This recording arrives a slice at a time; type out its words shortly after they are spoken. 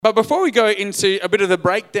But before we go into a bit of the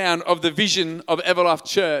breakdown of the vision of Everlife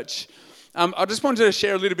Church, I just wanted to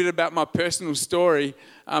share a little bit about my personal story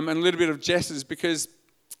and a little bit of Jess's, because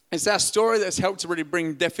it's our story that's helped to really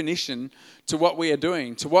bring definition to what we are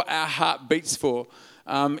doing, to what our heart beats for.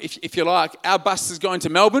 If you like, our bus is going to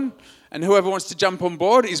Melbourne, and whoever wants to jump on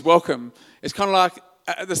board is welcome. It's kind of like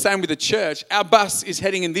the same with the church. Our bus is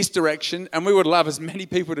heading in this direction, and we would love as many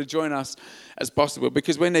people to join us as possible,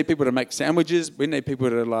 because we need people to make sandwiches. We need people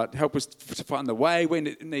to help us to find the way. We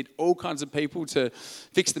need all kinds of people to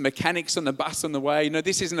fix the mechanics on the bus on the way.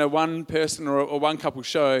 This isn't a one person or one couple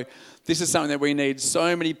show. This is something that we need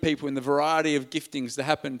so many people in the variety of giftings to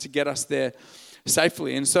happen to get us there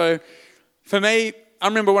safely. And so for me, I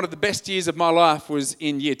remember one of the best years of my life was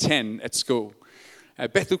in year 10 at school.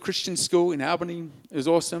 At Bethel Christian School in Albany. It was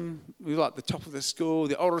awesome. We were like the top of the school,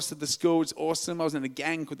 the oldest of the school. It's awesome. I was in a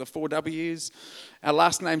gang called the 4 W's. Our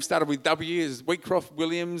last name started with W. It was Wheatcroft,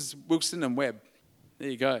 Williams, Wilson, and Webb. There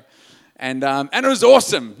you go. And it was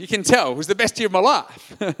awesome. You can tell. It was the best year of my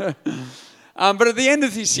life. But at the end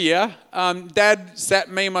of this year, Dad sat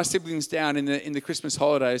me and my siblings down in the Christmas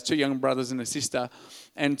holidays, 2 young brothers and a sister,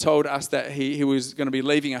 and told us that he was going to be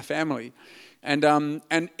leaving our family. And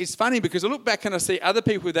it's funny because I look back and I see other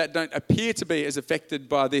people that don't appear to be as affected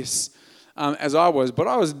by this as I was, but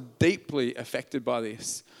I was deeply affected by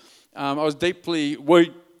this. I was deeply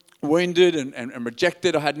wounded and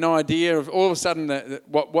rejected. I had no idea. All of a sudden, that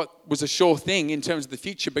what was a sure thing in terms of the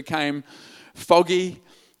future became foggy.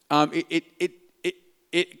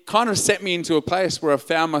 It kind of set me into a place where I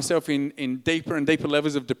found myself in deeper and deeper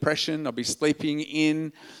levels of depression. I'd be sleeping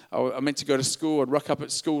in. I meant to go to school. I'd rock up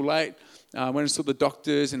at school late. Went and saw the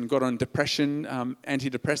doctors and got on depression,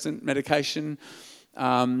 antidepressant medication.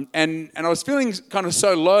 And I was feeling kind of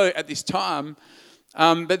so low at this time.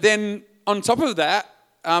 But then on top of that,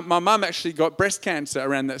 my mum actually got breast cancer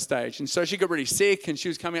around that stage. And so she got really sick, and she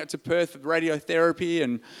was coming out to Perth for radiotherapy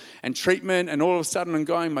and treatment. And all of a sudden I'm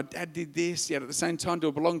going, my dad did this, yet at the same time, do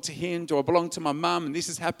I belong to him? Do I belong to my mum? And this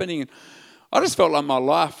is happening. And I just felt like my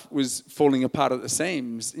life was falling apart at the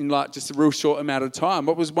seams in just a real short amount of time.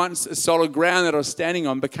 What was once a solid ground that I was standing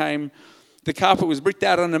on became, the carpet was bricked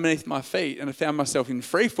out underneath my feet, and I found myself in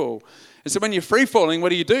free fall. And so when you're free falling, what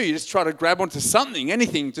do? You just try to grab onto something,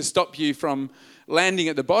 anything to stop you from landing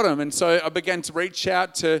at the bottom. And so I began to reach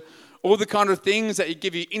out to all the kind of things that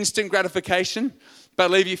give you instant gratification,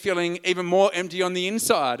 but leave you feeling even more empty on the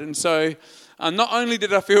inside. And so not only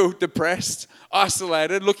did I feel depressed,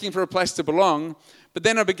 isolated, looking for a place to belong, but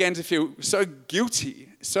then I began to feel so guilty,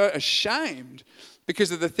 so ashamed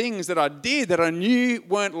because of the things that I did that I knew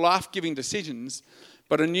weren't life-giving decisions,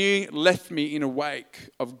 but I knew left me in a wake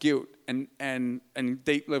of guilt and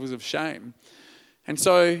deep levels of shame. And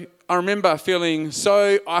so I remember feeling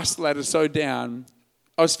so isolated, so down.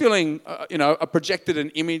 I was feeling, I projected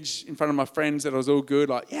an image in front of my friends that I was all good,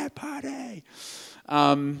 like, yeah, party.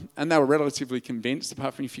 And they were relatively convinced,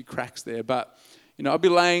 apart from a few cracks there. But, I'd be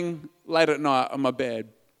laying late at night on my bed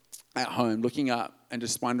at home, looking up and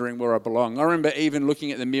just wondering where I belong. I remember even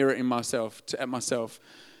looking at the mirror at myself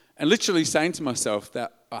and literally saying to myself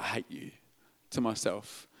that I hate you, to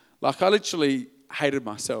myself. I literally hated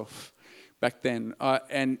myself back then.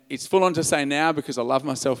 And it's full on to say now, because I love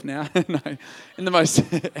myself now, in the most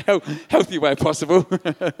healthy way possible.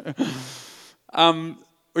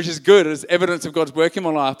 Which is good as evidence of God's work in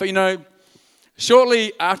my life. But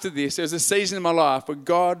shortly after this, there was a season in my life where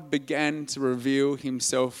God began to reveal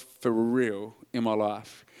himself for real in my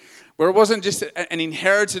life. Where it wasn't just an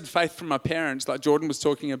inherited faith from my parents, like Jordan was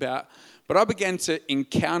talking about, but I began to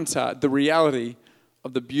encounter the reality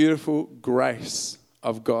of the beautiful grace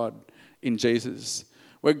of God in Jesus.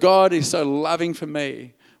 Where God is so loving for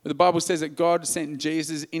me. Where the Bible says that God sent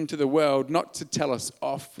Jesus into the world not to tell us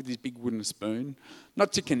off with his big wooden spoon,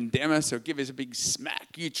 not to condemn us or give us a big smack,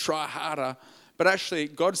 you try harder, but actually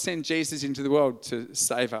God sent Jesus into the world to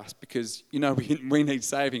save us because, we need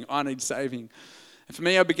saving, I need saving. And for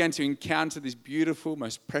me, I began to encounter this beautiful,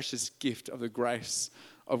 most precious gift of the grace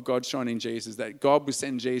of God shown in Jesus, that God would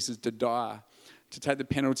send Jesus to die, to take the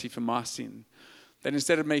penalty for my sin. That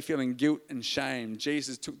instead of me feeling guilt and shame,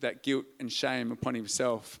 Jesus took that guilt and shame upon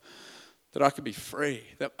himself, that I could be free,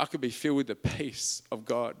 that I could be filled with the peace of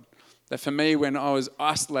God. That for me, when I was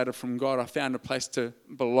isolated from God, I found a place to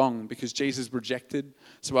belong because Jesus rejected,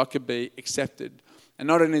 so I could be accepted. And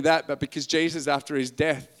not only that, but because Jesus, after his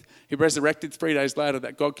death, he resurrected 3 days later,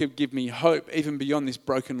 that God could give me hope even beyond this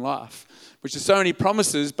broken life, which is so many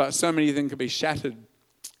promises, but so many of them could be shattered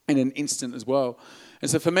in an instant as well. And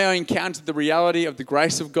so for me, I encountered the reality of the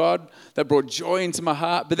grace of God that brought joy into my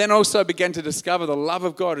heart, but then also began to discover the love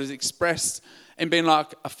of God as expressed in being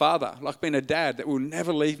like a father, like being a dad that will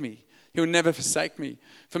never leave me. He will never forsake me.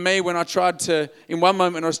 For me, when I tried to, in one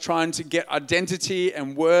moment I was trying to get identity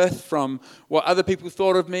and worth from what other people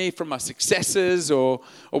thought of me, from my successes or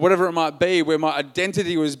whatever it might be, where my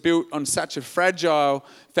identity was built on such a fragile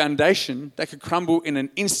foundation that could crumble in an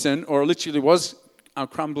instant, or literally was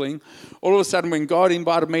crumbling. All of a sudden, when God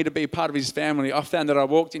invited me to be part of his family, I found that I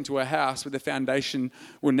walked into a house where the foundation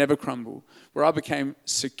will never crumble, where I became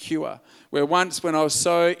secure, where once when I was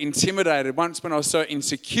so intimidated, once when I was so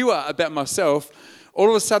insecure about myself, all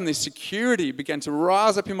of a sudden this security began to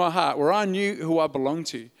rise up in my heart where I knew who I belonged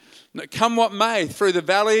to. Come what may, through the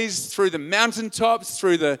valleys, through the mountaintops,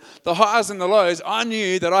 through the highs and the lows, I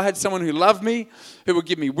knew that I had someone who loved me, who would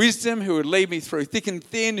give me wisdom, who would lead me through thick and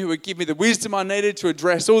thin, who would give me the wisdom I needed to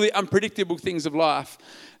address all the unpredictable things of life.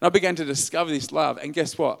 And I began to discover this love. And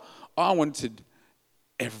guess what? I wanted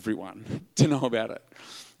everyone to know about it.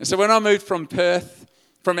 And so when I moved from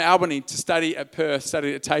Albany to study at Perth,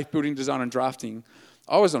 studied at TAFE Building Design and Drafting,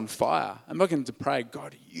 I was on fire. I'm beginning to pray,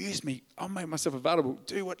 God, use me. I'll make myself available.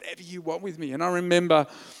 Do whatever you want with me. And I remember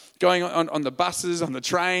going on the buses, on the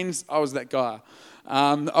trains. I was that guy.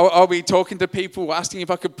 I'll be talking to people, asking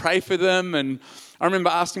if I could pray for them. And I remember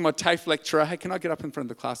asking my TAFE lecturer, hey, can I get up in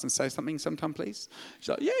front of the class and say something sometime, please? She's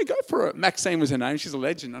like, yeah, go for it. Maxine was her name. She's a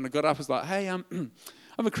legend. And I got up and was like, hey, I'm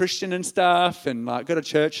a Christian and stuff, and like go to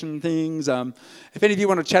church and things. If any of you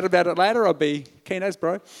want to chat about it later, I'll be keen as,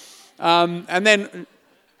 bro. And then,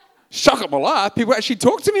 shock of my life, people actually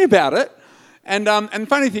talked to me about it. And the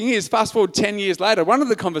funny thing is, fast forward 10 years later, one of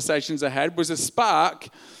the conversations I had was a spark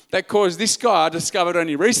that caused this guy, I discovered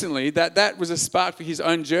only recently, that was a spark for his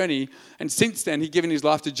own journey. And since then, he'd given his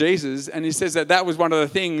life to Jesus. And he says that was one of the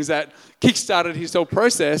things that kickstarted his whole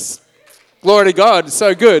process. Glory to God,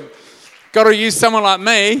 so good. God will use someone like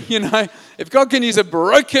me, If God can use a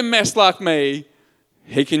broken mess like me,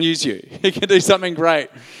 he can use you. He can do something great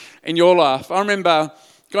in your life. I remember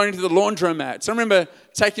going into the laundromats. I remember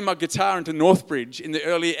taking my guitar into Northbridge in the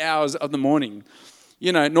early hours of the morning.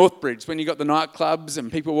 Northbridge, when you got the nightclubs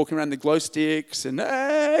and people walking around the glow sticks and,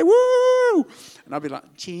 hey, woo! And I'd be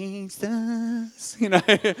like, Jesus,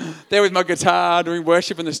 there with my guitar doing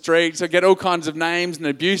worship in the streets. I get all kinds of names and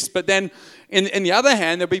abuse. But then in the other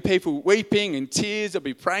hand, there'll be people weeping and tears. I'll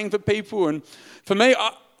be praying for people. And for me,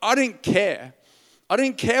 I didn't care. I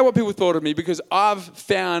didn't care what people thought of me because I've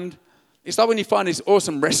found, it's like when you find this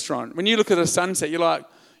awesome restaurant. When you look at a sunset, you're like,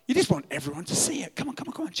 you just want everyone to see it. Come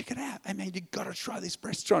on, check it out. Hey, man, you got to try this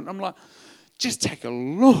restaurant. I'm like, just take a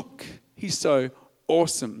look. He's so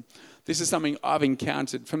awesome. This is something I've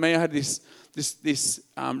encountered. For me, I had this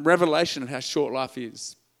revelation of how short life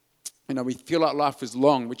is. We feel like life is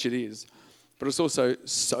long, which it is, but it's also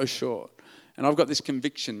so short. And I've got this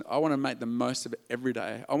conviction. I want to make the most of it every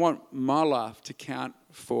day. I want my life to count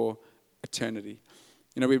for eternity.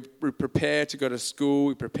 We prepare to go to school.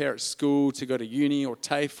 We prepare at school to go to uni or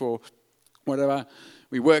TAFE or whatever.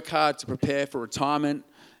 We work hard to prepare for retirement.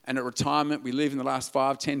 And at retirement, we live in the last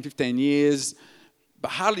 5, 10, 15 years.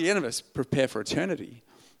 But hardly any of us prepare for eternity.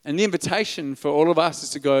 And the invitation for all of us is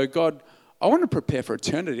to go, God, I want to prepare for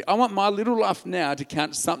eternity. I want my little life now to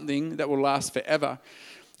count something that will last forever.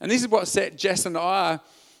 And this is what set Jess and I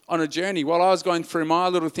on a journey. While I was going through my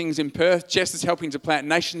little things in Perth, Jess is helping to plant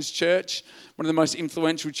Nations Church, one of the most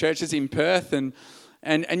influential churches in Perth. And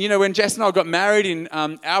when Jess and I got married in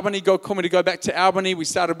Albany, God called me to go back to Albany. We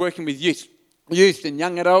started working with youth and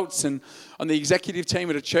young adults and on the executive team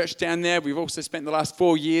at a church down there. We've also spent the last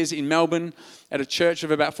 4 years in Melbourne at a church of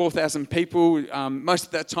about 4,000 people, most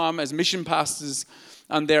of that time as mission pastors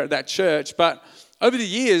there at that church. But over the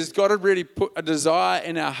years, God had really put a desire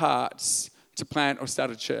in our hearts to plant or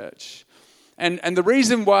start a church. And the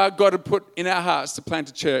reason why God had put in our hearts to plant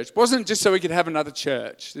a church wasn't just so we could have another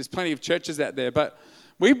church. There's plenty of churches out there, but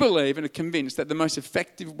we believe and are convinced that the most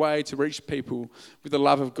effective way to reach people with the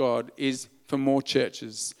love of God is for more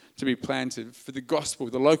churches to be planted. For the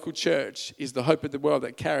gospel, the local church is the hope of the world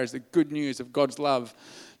that carries the good news of God's love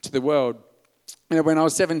to the world. When I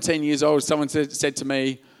was 17 years old, someone said to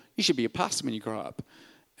me, you should be a pastor when you grow up.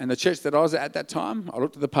 And the church that I was at that time, I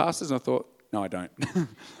looked at the pastors and I thought, no, I don't.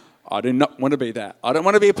 I do not want to be that. I don't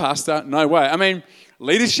want to be a pastor. No way.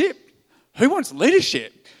 Leadership? Who wants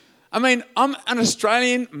leadership? I'm an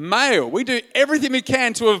Australian male. We do everything we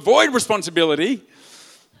can to avoid responsibility.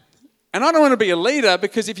 And I don't want to be a leader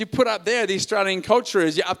because if you put up there, the Australian culture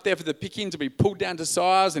is you're up there for the picking to be pulled down to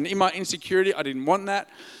size. And in my insecurity, I didn't want that.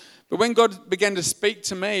 But when God began to speak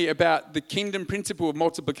to me about the kingdom principle of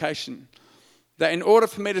multiplication, that in order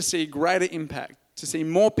for me to see greater impact, to see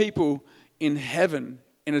more people in heaven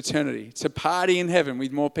in eternity, to party in heaven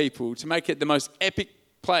with more people, to make it the most epic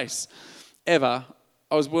place ever,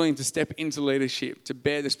 I was willing to step into leadership, to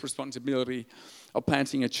bear this responsibility of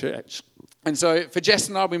planting a church. And so for Jess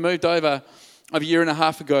and I, we moved over a year and a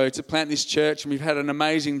half ago to plant this church, and we've had an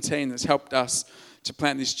amazing team that's helped us to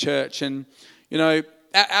plant this church. And, you know,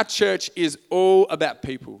 our church is all about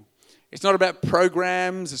people. It's not about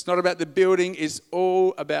programs. It's not about the building. It's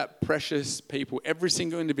all about precious people. Every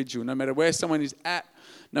single individual, no matter where someone is at,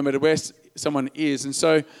 no matter where someone is. And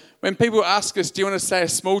so when people ask us, do you want to say a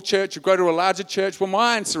small church or go to a larger church? Well,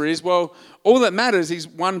 my answer is, well, all that matters is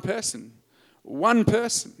one person. One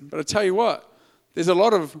person. But I tell you what, there's a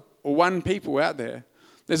lot of one people out there.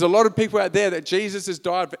 There's a lot of people out there that Jesus has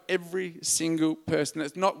died for every single person.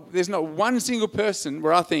 There's not one single person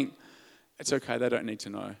where I think, it's okay, they don't need to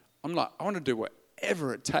know. I'm like, I want to do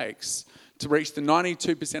whatever it takes to reach the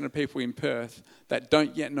 92% of people in Perth that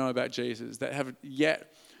don't yet know about Jesus, that have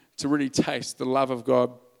yet to really taste the love of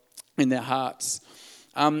God in their hearts.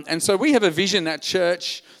 And so we have a vision at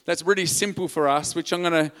church that's really simple for us, which I'm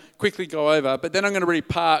going to quickly go over, but then I'm going to really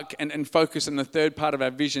park and focus on the third part of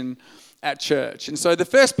our vision at church. And so the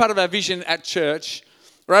first part of our vision at church,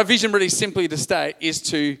 or our vision really simply to state, is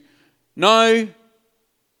to know.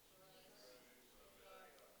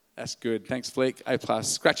 That's good. Thanks, Fleek. A+.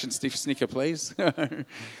 Scratch and sniff snicker, please.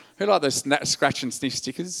 Who like those scratch and sniff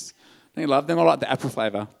stickers? Don't you love them? I like the apple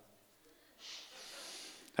flavour.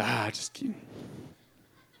 Just kidding.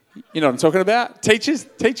 You know what I'm talking about?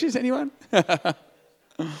 Teachers, anyone?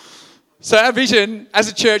 So our vision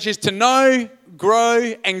as a church is to know,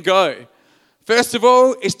 grow, and go. First of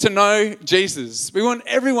all, is to know Jesus. We want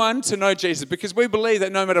everyone to know Jesus because we believe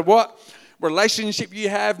that no matter what relationship you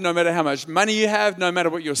have, no matter how much money you have, no matter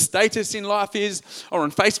what your status in life is, or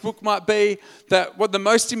on Facebook might be, that what the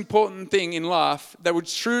most important thing in life that would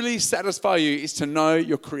truly satisfy you is to know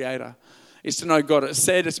your Creator, is to know God. It's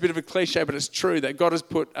said, it's a bit of a cliche, but it's true, that God has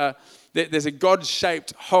put, there's a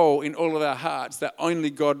God-shaped hole in all of our hearts that only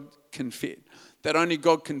God can fit, that only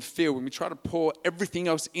God can fill. When we try to pour everything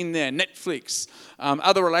else in there, Netflix,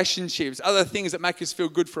 other relationships, other things that make us feel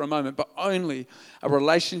good for a moment, but only a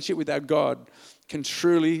relationship with our God can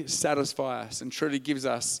truly satisfy us and truly gives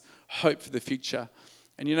us hope for the future.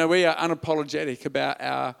 And you know, we are unapologetic about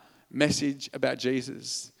our message about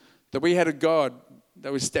Jesus, that we had a God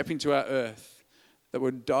that would step into our earth, that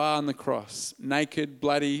would die on the cross, naked,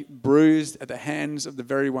 bloody, bruised at the hands of the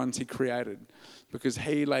very ones he created, because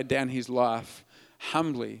he laid down his life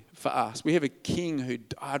humbly for us. We have a king who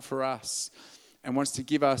died for us and wants to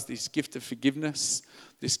give us this gift of forgiveness,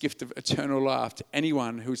 this gift of eternal life to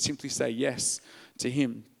anyone who would simply say yes to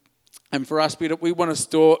him. And for us, we want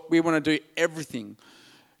to do everything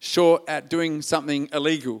short at doing something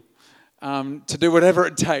illegal, to do whatever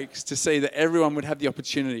it takes to see that everyone would have the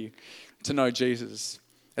opportunity to know Jesus.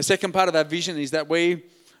 A second part of our vision is that we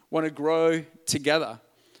want to grow together.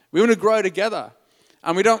 We want to grow together.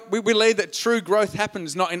 And we believe that true growth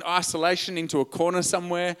happens not in isolation into a corner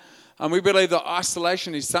somewhere. We believe that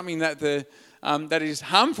isolation is something that is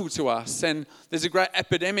harmful to us. And there's a great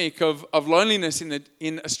epidemic of loneliness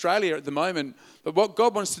in Australia at the moment. But what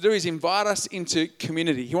God wants to do is invite us into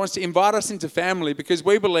community. He wants to invite us into family, because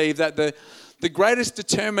we believe that the greatest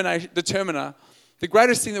determiner, the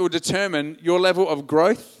greatest thing that will determine your level of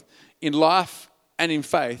growth in life and in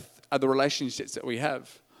faith are the relationships that we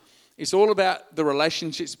have. It's all about the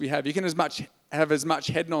relationships we have. You can have as much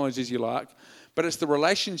head knowledge as you like, but it's the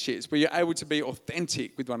relationships where you're able to be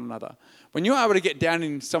authentic with one another. When you're able to get down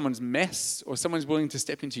in someone's mess, or someone's willing to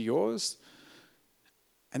step into yours,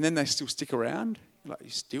 and then they still stick around, you're like, you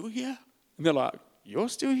still here? And they're like, you're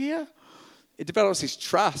still here? It develops this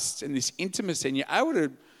trust and this intimacy, and you're able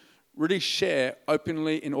to really share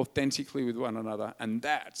openly and authentically with one another. And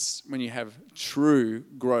that's when you have true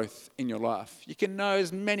growth in your life. You can know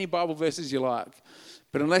as many Bible verses as you like,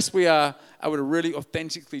 but unless we are able to really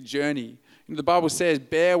authentically journey, the Bible says,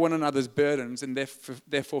 bear one another's burdens and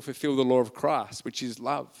therefore fulfill the law of Christ, which is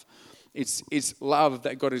love. It's love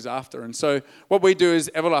that God is after. And so what we do as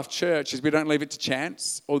Everlife Church is we don't leave it to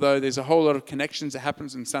chance, although there's a whole lot of connections that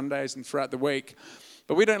happens on Sundays and throughout the week.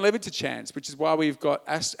 But we don't leave it to chance, which is why we've got,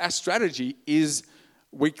 our strategy is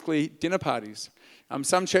weekly dinner parties.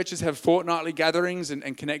 Some churches have fortnightly gatherings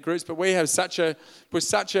and connect groups, but we have such a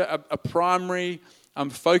primary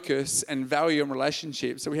focus and value on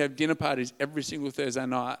relationships. So we have dinner parties every single Thursday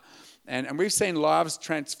night. And we've seen lives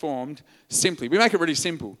transformed simply. We make it really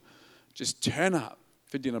simple. Just turn up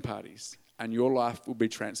for dinner parties and your life will be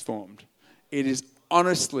transformed. It is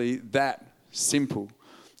honestly that simple.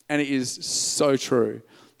 and it is so true,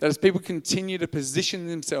 that as people continue to position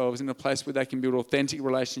themselves in a place where they can build authentic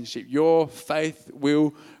relationship, your faith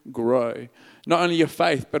will grow. Not only your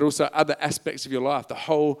faith, but also other aspects of your life. The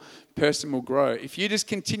whole person will grow. If you just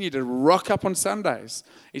continue to rock up on Sundays,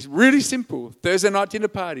 it's really simple. Thursday night dinner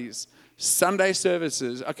parties, Sunday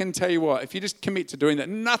services. I can tell you what, if you just commit to doing that,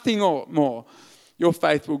 nothing more, your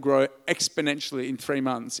faith will grow exponentially in 3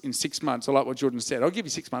 months, in 6 months. I like what Jordan said. I'll give you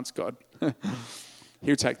 6 months, God.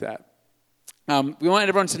 He'll take that. We want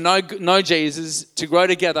everyone to know Jesus, to grow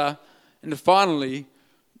together, and to finally,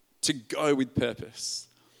 to go with purpose.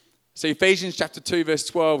 So Ephesians chapter 2, verse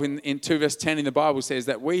 12, in 2 verse 10 in the Bible says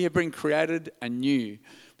that we have been created anew.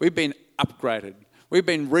 We've been upgraded. We've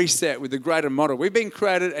been reset with a greater model. We've been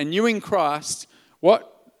created anew in Christ.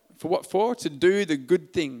 What? For what for? To do the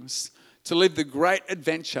good things, to live the great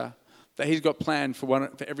adventure that he's got planned for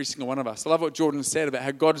every single one of us. I love what Jordan said about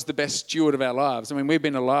how God is the best steward of our lives. I mean, we've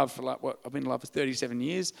been alive for I've been alive for 37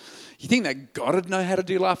 years. You think that God would know how to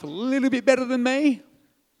do life a little bit better than me?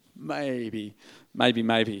 Maybe.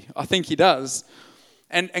 I think he does.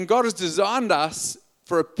 And God has designed us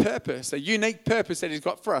for a purpose, a unique purpose that he's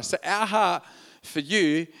got for us. So our heart for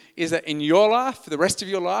you is that in your life, for the rest of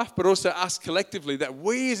your life, but also us collectively, that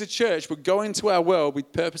we as a church would go into our world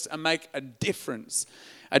with purpose and make a difference.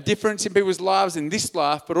 A difference in people's lives in this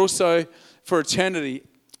life, but also for eternity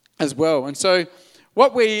as well. And so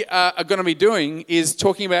what we are going to be doing is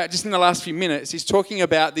talking about, just in the last few minutes, is talking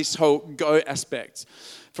about this whole go aspect.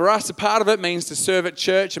 For us, a part of it means to serve at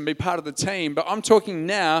church and be part of the team. But I'm talking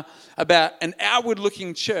now about an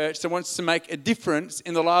outward-looking church that wants to make a difference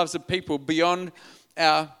in the lives of people beyond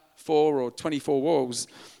our 4 or 24 walls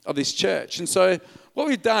of this church. And so what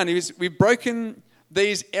we've done is we've broken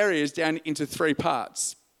these areas down into 3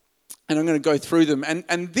 parts. And I'm going to go through them.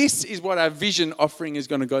 And this is what our vision offering is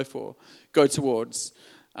going to go towards.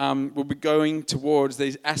 We'll be going towards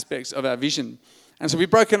these aspects of our vision. And so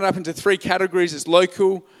we've broken it up into 3 categories. It's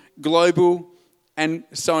local, global, and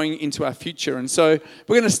sowing into our future. And so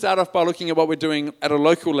we're going to start off by looking at what we're doing at a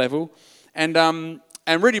local level. And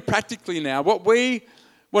really practically now, what we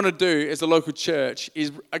want to do as a local church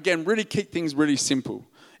is, again, really keep things really simple.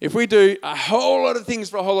 If we do a whole lot of things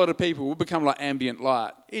for a whole lot of people, we'll become like ambient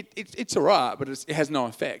light. It's all right, but it has no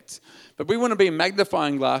effect. But we want to be a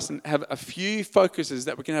magnifying glass and have a few focuses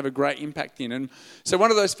that we can have a great impact in. And so one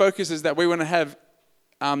of those focuses that we want to have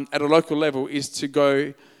at a local level is to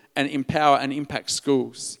go and empower and impact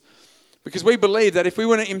schools. Because we believe that if we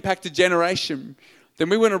want to impact a generation, then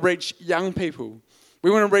we want to reach young people. We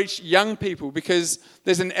want to reach young people because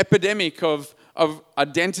there's an epidemic of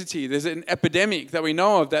identity. There's an epidemic that we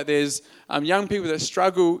know of, that there's young people that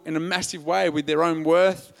struggle in a massive way with their own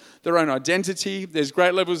worth, their own identity. There's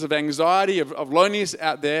great levels of anxiety, of loneliness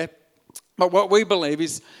out there. But what we believe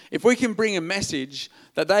is if we can bring a message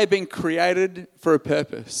that they've been created for a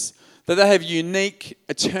purpose, that they have unique,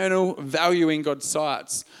 eternal value in God's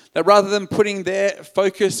sights, that rather than putting their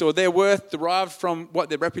focus or their worth derived from what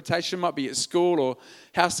their reputation might be at school or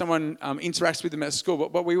how someone interacts with them at school,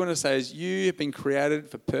 but what we want to say is you have been created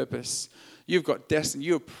for purpose. You've got destiny.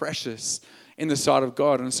 You are precious in the sight of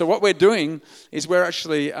God. And so what we're doing is we're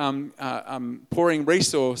actually pouring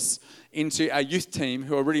resource into our youth team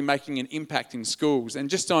who are really making an impact in schools. And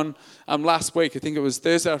just on last week, I think it was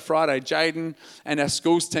Thursday or Friday, Jaden and our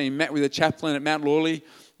schools team met with a chaplain at Mount Lawley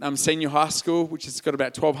Senior High School, which has got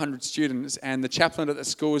about 1,200 students. And the chaplain at the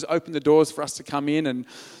school has opened the doors for us to come in. And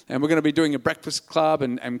we're going to be doing a breakfast club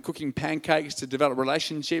and cooking pancakes to develop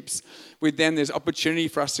relationships with them. There's opportunity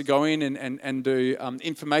for us to go in and do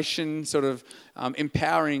information, sort of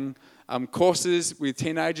empowering courses with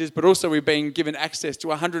teenagers, but also we've been given access to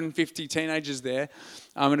 150 teenagers there,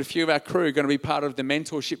 and a few of our crew are going to be part of the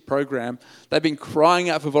mentorship program. They've been crying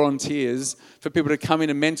out for volunteers, for people to come in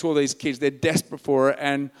and mentor these kids. They're desperate for it,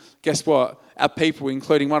 and guess what? Our people,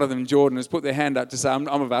 including one of them, Jordan, has put their hand up to say, I'm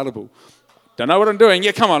available. Don't know what I'm doing.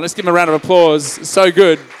 Yeah, come on, let's give them a round of applause. So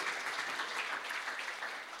good.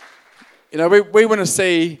 You know, we want to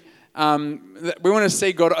see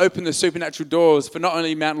God open the supernatural doors for not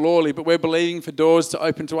only Mount Lawley, but we're believing for doors to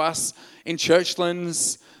open to us in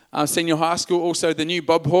Churchlands, Senior High School, also the new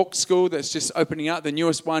Bob Hawke School that's just opening up, the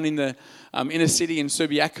newest one in the inner city in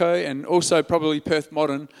Subiaco, and also probably Perth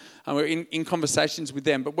Modern. We're in conversations with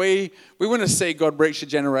them. But we want to see God reach a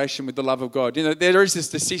generation with the love of God. You know, there is a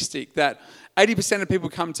statistic that 80% of people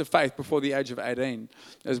come to faith before the age of 18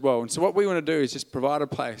 as well. And so what we want to do is just provide a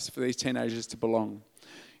place for these teenagers to belong.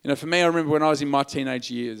 You know, for me, I remember when I was in my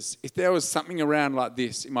teenage years, if there was something around like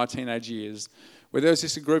this in my teenage years, where there was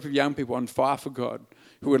just a group of young people on fire for God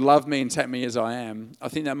who would love me and take me as I am, I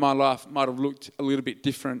think that my life might have looked a little bit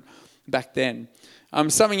different back then.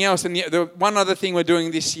 Something else, and the one other thing we're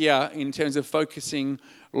doing this year in terms of focusing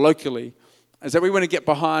locally is that we want to get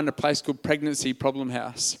behind a place called Pregnancy Problem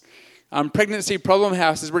House. Pregnancy Problem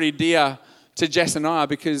House is really dear to Jess and I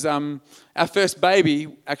because our first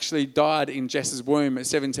baby actually died in Jess's womb at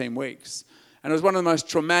 17 weeks. And it was one of the most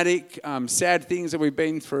traumatic, sad things that we've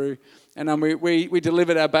been through. And we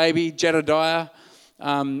delivered our baby, Jedediah,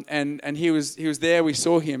 and he was there. We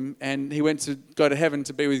saw him, and he went to go to heaven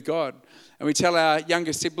to be with God. And we tell our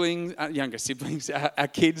our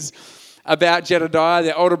kids, about Jedediah,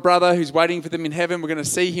 their older brother who's waiting for them in heaven. We're going to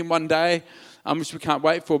see him one day, which we can't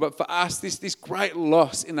wait for. But for us, this great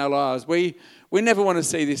loss in our lives, we never want to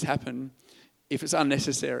see this happen if it's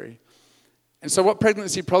unnecessary. And so what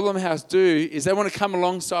Pregnancy Problem House do is they want to come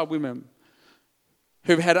alongside women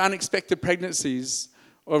who've had unexpected pregnancies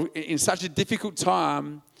or in such a difficult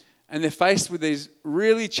time, and they're faced with these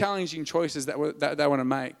really challenging choices that they want to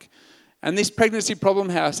make. And this Pregnancy Problem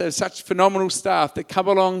House has such phenomenal staff that come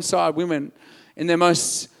alongside women in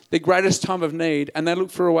their greatest time of need, and they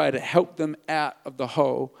look for a way to help them out of the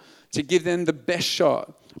hole, to give them the best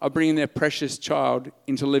shot of bringing their precious child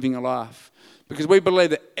into living a life. Because we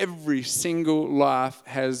believe that every single life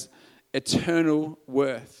has eternal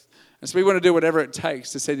worth. And so we want to do whatever it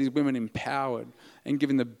takes to see these women empowered and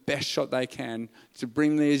given the best shot they can to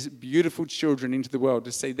bring these beautiful children into the world,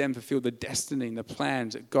 to see them fulfill the destiny and the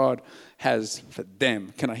plans that God has for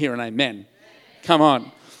them. Can I hear an amen? Come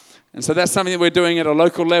on. And so that's something that we're doing at a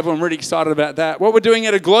local level. I'm really excited about that. What we're doing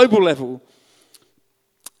at a global level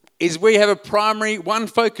is we have a primary one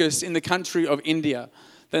focus in the country of India,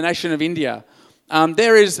 the nation of India.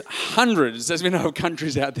 There is hundreds, as we know, of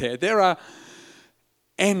countries out there. There are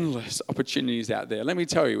endless opportunities out there. Let me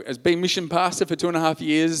tell you, as being mission pastor for 2.5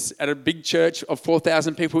 years at a big church of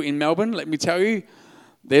 4,000 people in Melbourne, let me tell you,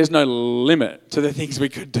 there's no limit to the things we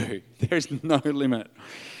could do. There's no limit.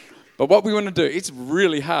 But what we want to do, it's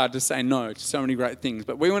really hard to say no to so many great things,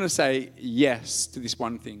 but we want to say yes to this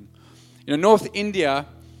one thing. You know, North India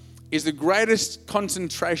is the greatest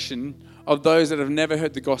concentration of those that have never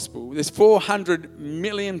heard the gospel. There's 400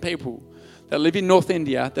 million people that live in North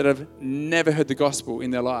India that have never heard the gospel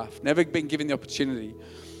in their life, never been given the opportunity.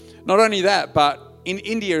 Not only that, but in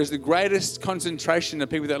India is the greatest concentration of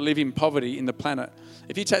people that live in poverty in the planet.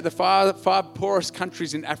 If you take the five poorest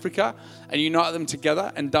countries in Africa and unite them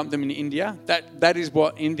together and dump them in India, that is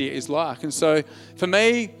what India is like. And so for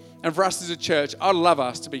me and for us as a church, I'd love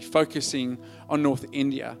us to be focusing on North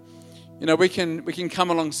India. You know, we can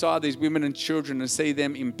come alongside these women and children and see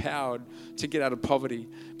them empowered to get out of poverty.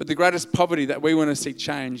 But the greatest poverty that we want to see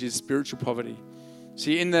change is spiritual poverty.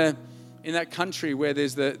 See, in that country where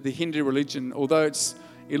there's the Hindu religion, although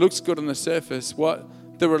it looks good on the surface, what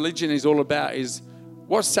the religion is all about is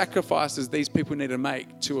what sacrifices these people need to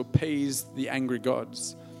make to appease the angry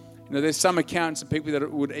gods. You know, there's some accounts of people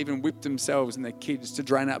that would even whip themselves and their kids to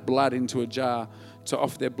drain out blood into a jar to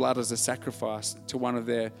offer their blood as a sacrifice to one of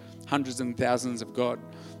their hundreds and thousands of God.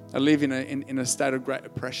 They live in a state of great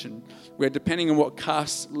oppression where, depending on what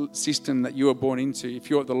caste system that you were born into, if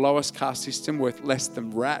you're at the lowest caste system worth less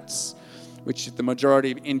than rats, which the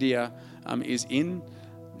majority of India is in,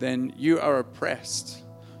 then you are oppressed.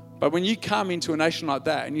 But when you come into a nation like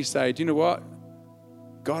that and you say, do you know what?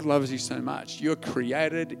 God loves you so much. You're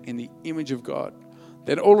created in the image of God.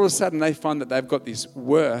 Then all of a sudden they find that they've got this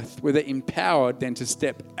worth where they're empowered then to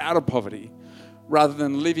step out of poverty rather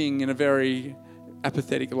than living in a very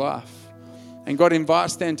apathetic life. And God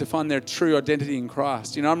invites them to find their true identity in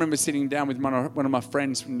Christ. You know, I remember sitting down with one of my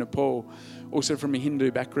friends from Nepal, also from a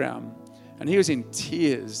Hindu background, and he was in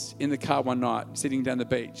tears in the car one night, sitting down the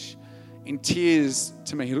beach. In tears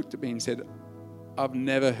to me, he looked at me and said, I've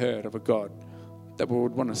never heard of a God that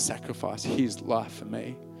would want to sacrifice his life for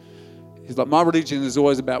me. He's like, my religion is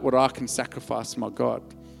always about what I can sacrifice to my God.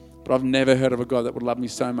 But I've never heard of a God that would love me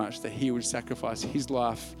so much that he would sacrifice his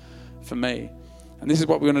life for me. And this is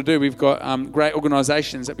what we want to do. We've got great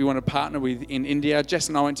organisations that we want to partner with in India. Jess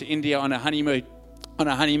and I went to India on a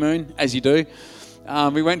honeymoon, as you do.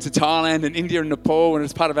 We went to Thailand and India and Nepal, and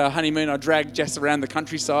as part of our honeymoon, I dragged Jess around the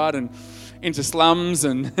countryside and into slums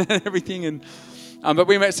and everything. But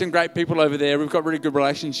we met some great people over there. We've got really good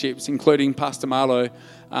relationships, including Pastor Marlo,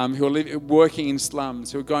 who are working in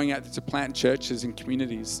slums, who are going out to plant churches and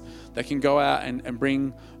communities that can go out and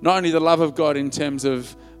bring not only the love of God in terms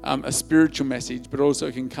of a spiritual message, but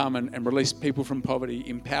also can come and release people from poverty,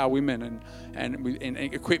 empower women, and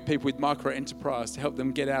equip people with micro-enterprise to help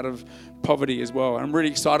them get out of poverty as well. And I'm really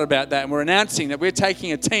excited about that. And we're announcing that we're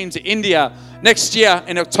taking a team to India next year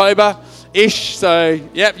in October-ish. So,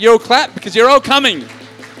 yep, you all clap because you're all coming.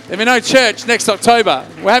 There'll be no church next October.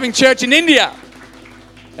 We're having church in India.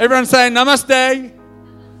 Everyone say Namaste.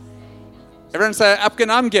 Everyone say Apka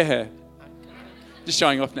Naam Kya Hai? Just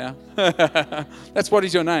showing off now. That's what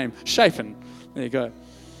is your name? Shaphan. There you go.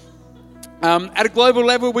 At a global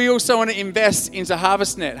level, we also want to invest into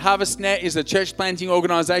HarvestNet. HarvestNet is a church planting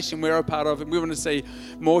organisation we're a part of, and we want to see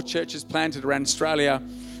more churches planted around Australia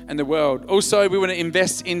and the world. Also, we want to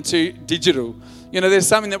invest into digital. You know, there's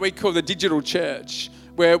something that we call the digital church,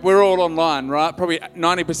 where we're all online, right? Probably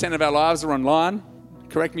 90% of our lives are online.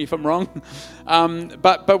 Correct me if I'm wrong.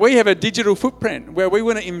 But we have a digital footprint where we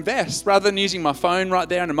want to invest. Rather than using my phone right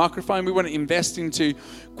there and a microphone, we want to invest into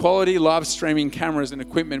quality live streaming cameras and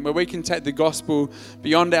equipment where we can take the gospel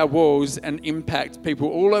beyond our walls and impact people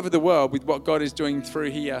all over the world with what God is doing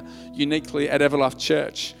through here uniquely at Everlife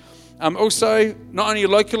Church. Also, not only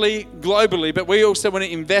locally, globally, but we also want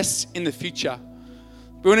to invest in the future.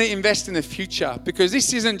 We want to invest in the future because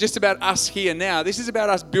this isn't just about us here now. This is about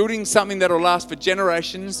us building something that will last for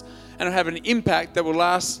generations and have an impact that will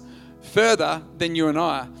last further than you and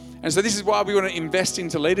I. And so this is why we want to invest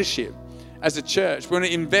into leadership as a church. We want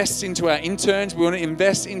to invest into our interns. We want to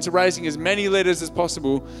invest into raising as many leaders as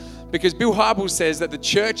possible because Bill Hybels says that the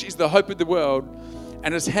church is the hope of the world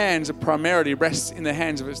and its hands are primarily rests in the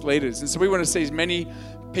hands of its leaders. And so we want to see as many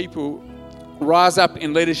people rise up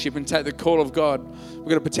in leadership and take the call of God. We've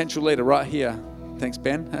got a potential leader right here. Thanks,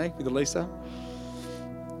 Ben. Hey, with Elisa.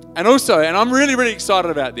 And also, and I'm really, really excited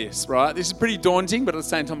about this, right? This is pretty daunting, but at the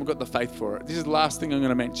same time, I've got the faith for it. This is the last thing I'm going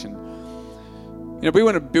to mention. You know, we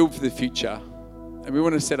want to build for the future, and we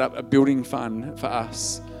want to set up a building fund for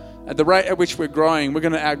us. At the rate at which we're growing, we're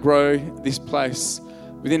going to outgrow this place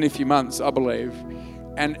within a few months, I believe.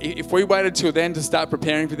 And if we waited till then to start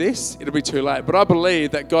preparing for this, it'll be too late. But I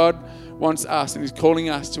believe that God wants us and He's calling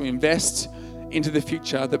us to invest into the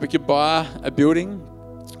future, that we could buy a building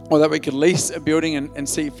or that we could lease a building and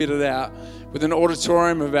see it fitted out with an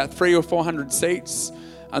auditorium of about 300 or 400 seats,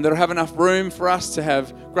 and that'll have enough room for us to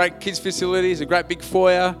have great kids facilities, a great big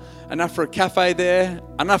foyer, enough for a cafe there,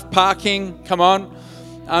 enough parking, come on.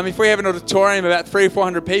 If we have an auditorium of about 300 or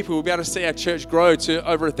 400 people, we'll be able to see our church grow to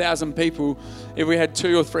over 1,000 people if we had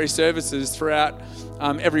 2 or 3 services throughout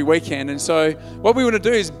every weekend. And so what we want to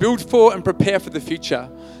do is build for and prepare for the future.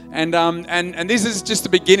 And this is just the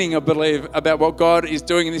beginning, I believe, about what God is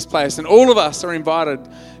doing in this place. And all of us are invited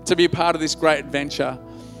to be a part of this great adventure.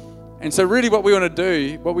 And so really what we want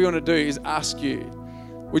to do is ask you,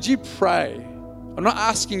 would you pray? I'm not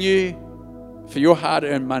asking you for your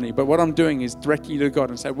hard-earned money, but what I'm doing is directing you to God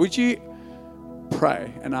and say, would you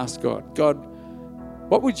pray and ask God, God,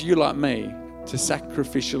 what would you like me to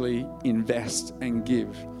sacrificially invest and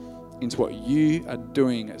give into what you are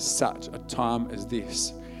doing at such a time as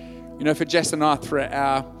this? You know, for Jess and I, throughout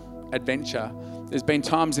our adventure, there's been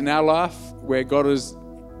times in our life where God has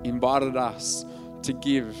invited us to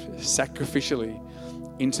give sacrificially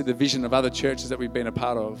into the vision of other churches that we've been a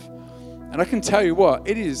part of. And I can tell you what,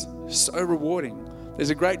 it is so rewarding.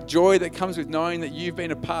 There's a great joy that comes with knowing that you've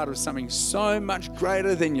been a part of something so much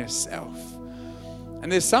greater than yourself. And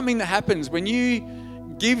there's something that happens when you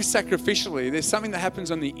give sacrificially. There's something that happens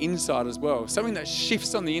on the inside as well. Something that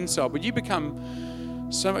shifts on the inside. But you become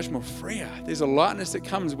so much more freer. There's a lightness that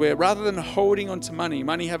comes where rather than holding on to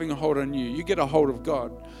money having a hold on you, you get a hold of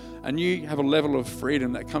God. And you have a level of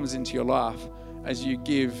freedom that comes into your life as you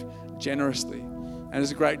give generously. And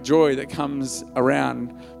there's a great joy that comes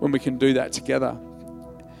around when we can do that together.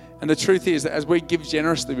 And the truth is that as we give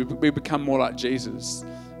generously, we become more like Jesus,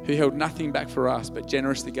 who held nothing back for us, but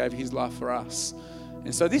generously gave his life for us.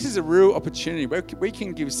 And so this is a real opportunity where we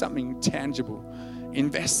can give something tangible,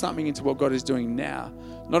 invest something into what God is doing now.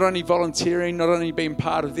 Not only volunteering, not only being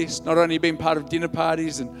part of this, not only being part of dinner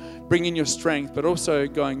parties and bringing your strength, but also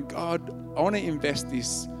going, God, I want to invest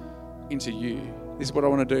this into you. This is what I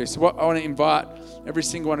want to do. So what I want to invite every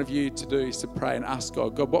single one of you to do is to pray and ask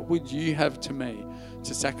God, God, what would you have to me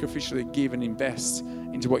to sacrificially give and invest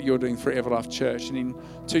into what you're doing for Everlife Church? And in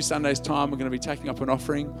 2 Sundays' time, we're going to be taking up an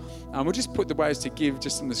offering. We'll just put the ways to give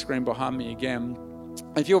just on the screen behind me again.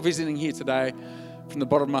 If you're visiting here today, from the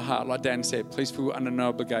bottom of my heart, like Dan said, please feel under no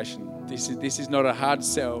obligation. This is not a hard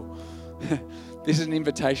sell. This is an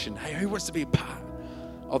invitation. Hey, who wants to be a part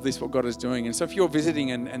of this, what God is doing. And so if you're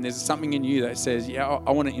visiting and there's something in you that says, yeah,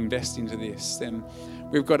 I want to invest into this, then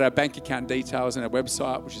we've got our bank account details and our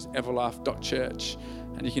website, which is everlife.church.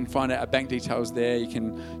 And you can find out our bank details there. You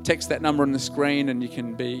can text that number on the screen, and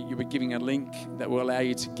you'll be giving a link that will allow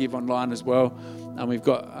you to give online as well. And we've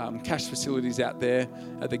got cash facilities out there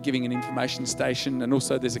at the giving and information station. And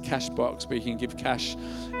also there's a cash box where you can give cash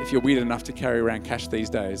if you're weird enough to carry around cash these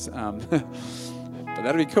days. But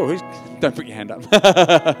that'd be cool. Don't put your hand up.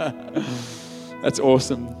 That's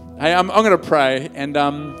awesome. Hey, I'm going to pray, and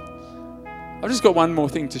I've just got one more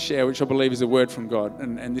thing to share, which I believe is a word from God,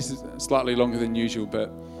 and this is slightly longer than usual,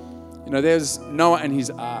 but there's Noah and his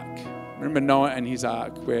ark. Remember Noah and his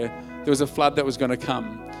ark, where there was a flood that was going to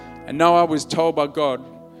come, and Noah was told by God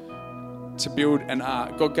to build an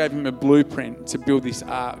ark. God gave him a blueprint to build this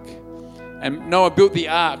ark, and Noah built the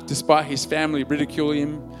ark despite his family ridiculing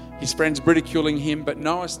him, his friends ridiculing him, but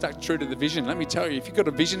Noah stuck true to the vision. Let me tell you, if you've got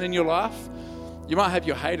a vision in your life, you might have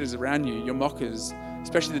your haters around you, your mockers,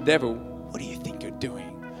 especially the devil. What do you think you're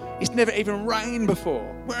doing? It's never even rained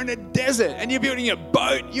before. We're in a desert and you're building a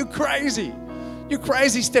boat. You're crazy. You're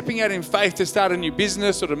crazy stepping out in faith to start a new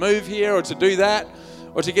business or to move here or to do that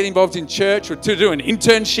or to get involved in church or to do an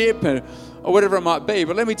internship or whatever it might be.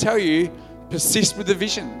 But let me tell you, persist with the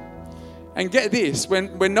vision. And get this,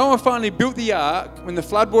 when Noah finally built the ark, when the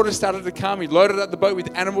floodwaters started to come, he loaded up the boat with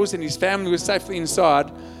animals and his family was safely inside.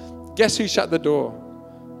 Guess who shut the door?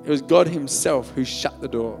 It was God himself who shut the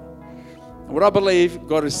door. And what I believe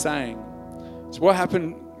God is saying is what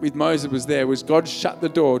happened with Moses was God shut the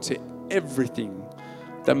door to everything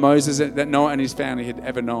that Noah and his family had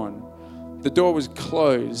ever known. The door was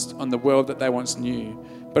closed on the world that they once knew.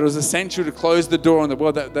 But it was essential to close the door on the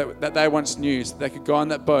world that they once knew so they could go on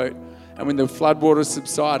that boat, and when the floodwaters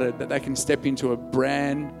subsided, that they can step into a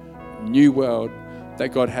brand new world that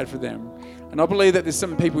God had for them. And I believe that there's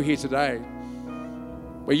some people here today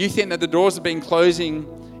where you think that the doors have been closing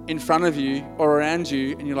in front of you or around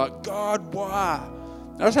you, and you're like, God, why?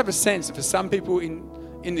 I just have a sense that for some people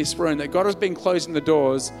in this room that God has been closing the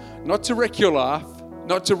doors, not to wreck your life,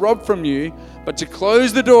 not to rob from you, but to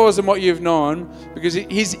close the doors on what you've known, because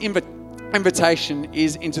his invitation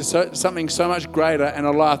is into something so much greater and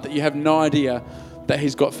a life that you have no idea that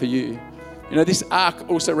he's got for you. This ark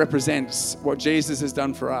also represents what Jesus has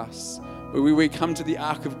done for us, where we come to the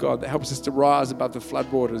ark of God that helps us to rise above the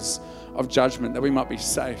floodwaters of judgment, that we might be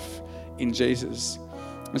safe in Jesus.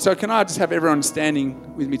 And so can I just have everyone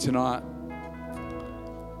standing with me tonight?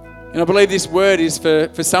 And I believe this word is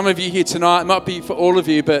for some of you here tonight. It might be for all of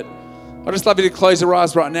you, but I'd just love you to close your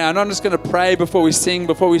eyes right now. And I'm just going to pray before we sing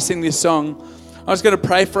this song. I'm just going to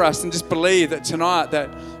pray for us and just believe that tonight that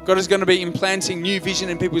God is going to be implanting new vision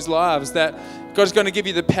in people's lives, that God is going to give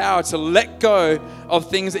you the power to let go of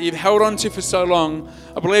things that you've held on to for so long.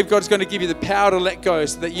 I believe God's going to give you the power to let go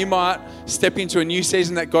so that you might step into a new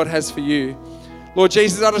season that God has for you. Lord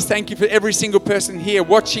Jesus, I just thank you for every single person here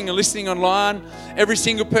watching and listening online, every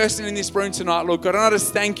single person in this room tonight, Lord God. And I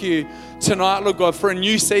just thank you tonight, Lord God, for a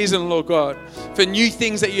new season, Lord God, for new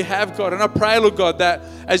things that you have, God. And I pray, Lord God, that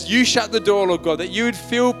as you shut the door, Lord God, that you would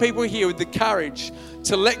fill people here with the courage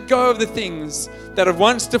to let go of the things that have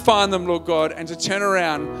once defined them, Lord God, and to turn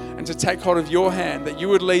around and to take hold of your hand, that you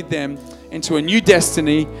would lead them into a new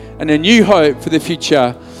destiny and a new hope for the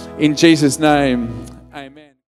future. In Jesus' name.